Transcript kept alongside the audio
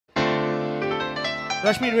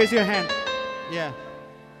Rashmi, raise your hand. Yeah.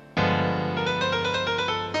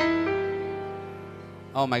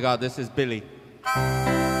 Oh my God, this is Billy.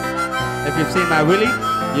 If you've seen my Willie,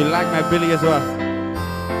 you like my Billy as well.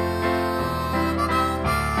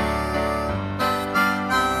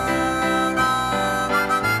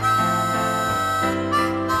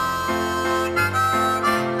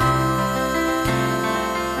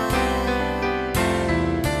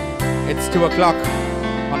 It's 2 o'clock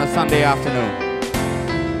on a Sunday afternoon.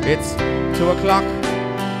 It's 2 o'clock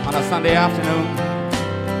on a Sunday afternoon.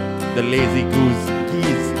 The lazy goose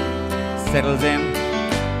settles in.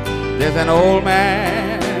 There's an old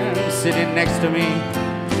man sitting next to me,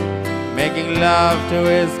 making love to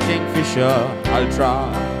his Kingfisher Ultra.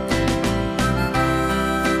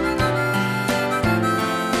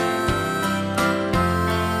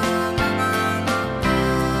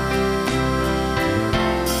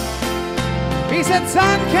 He said,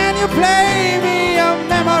 son, can you play me a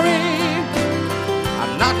memory?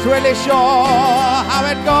 I'm not really sure how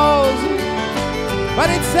it goes, but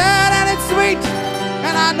it's sad and it's sweet,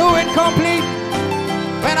 and I knew it complete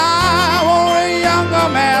when I wore a younger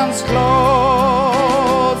man's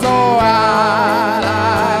clothes. Oh, la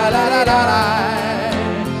la la la la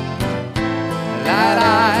la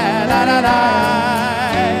la la la la.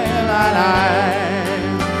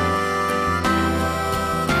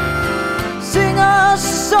 Sing a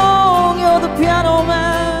song, you're the piano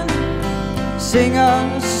man. Sing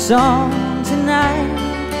a song tonight.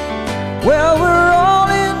 Well, we're all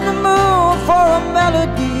in the mood for a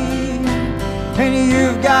melody, and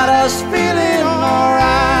you've got us feeling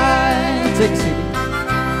alright. Take a seat.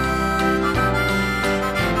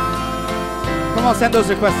 Come on, send those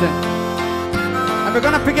requests in. And we're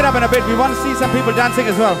gonna pick it up in a bit. We want to see some people dancing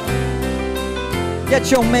as well.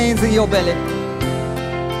 Get your mains in your belly.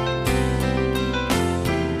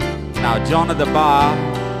 Now, John at the bar,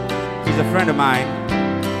 he's a friend of mine.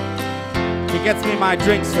 He gets me my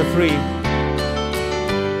drinks for free.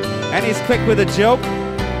 And he's quick with a joke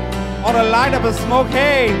or to light up a smoke.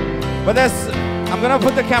 Hey, but I'm gonna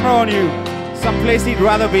put the camera on you. Someplace he'd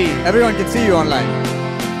rather be. Everyone can see you online.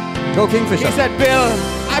 Go Kingfisher. He said, Bill,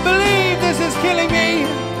 I believe this is killing me.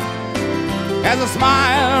 As a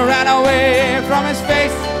smile ran away from his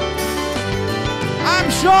face. I'm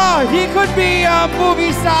sure he could be a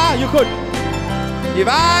movie star. You could. If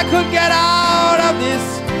I could get out of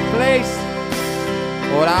this place.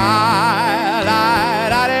 Oh, la, la,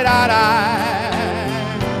 da, da, da, da.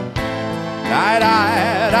 Da, da,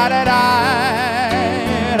 da, da,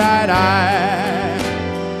 da, da.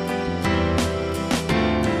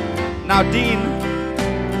 Now, Dean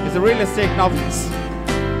is a real estate novice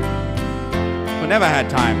who never had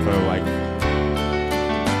time for a wife.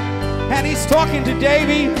 And he's talking to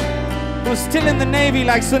Davy, who's still in the Navy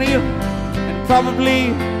like Sunil, and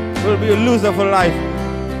probably will be a loser for life.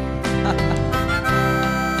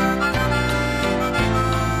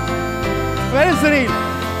 Where is Sunil?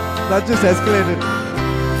 That just escalated.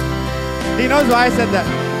 He knows why I said that.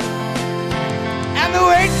 And the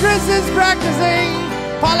waitress is practicing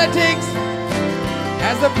politics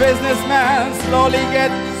as the businessman slowly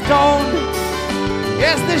gets stoned.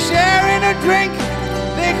 Yes, the sharing a drink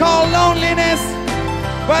they call loneliness,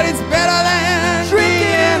 but it's better than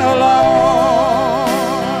drinking alone.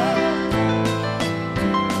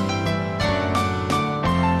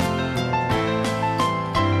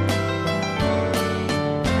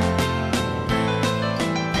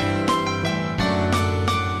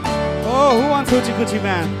 Oh, who wants Hoochie Coochie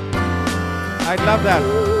Man? I'd love that.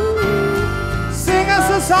 Sing us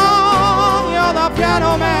a song, you're the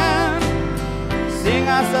piano man. Sing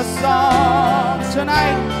us a song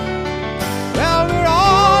tonight. Well, we're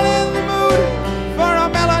all in the mood for a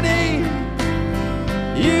melody.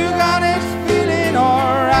 You got it feeling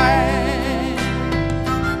alright.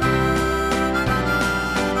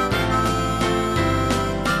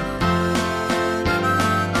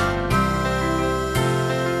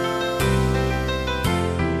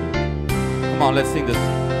 Come on, let's sing this.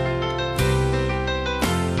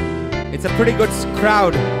 It's a pretty good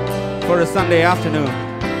crowd for a Sunday afternoon.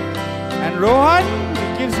 And Rohan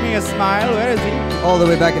gives me a smile. Where is he? All the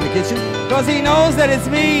way back in the kitchen. Because he knows that it's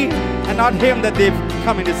me and not him that they've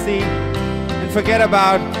come in to see and forget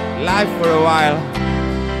about life for a while.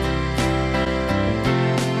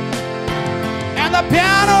 And the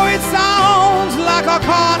piano, it sounds like a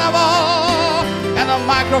carnival, and the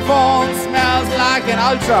microphone smells like an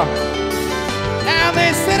ultra. And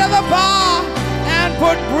they sit at the bar and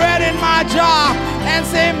put bread in my jar and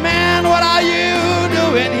say, man, what are you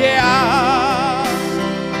doing here?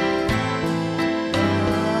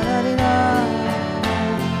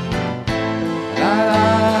 La, la,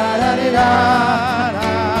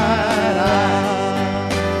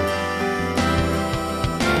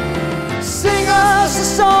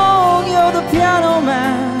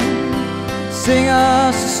 sing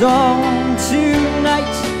us a song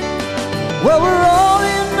tonight. Well, we're all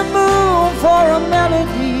in the mood for a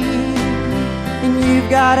melody, and you've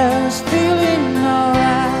got us feeling alright.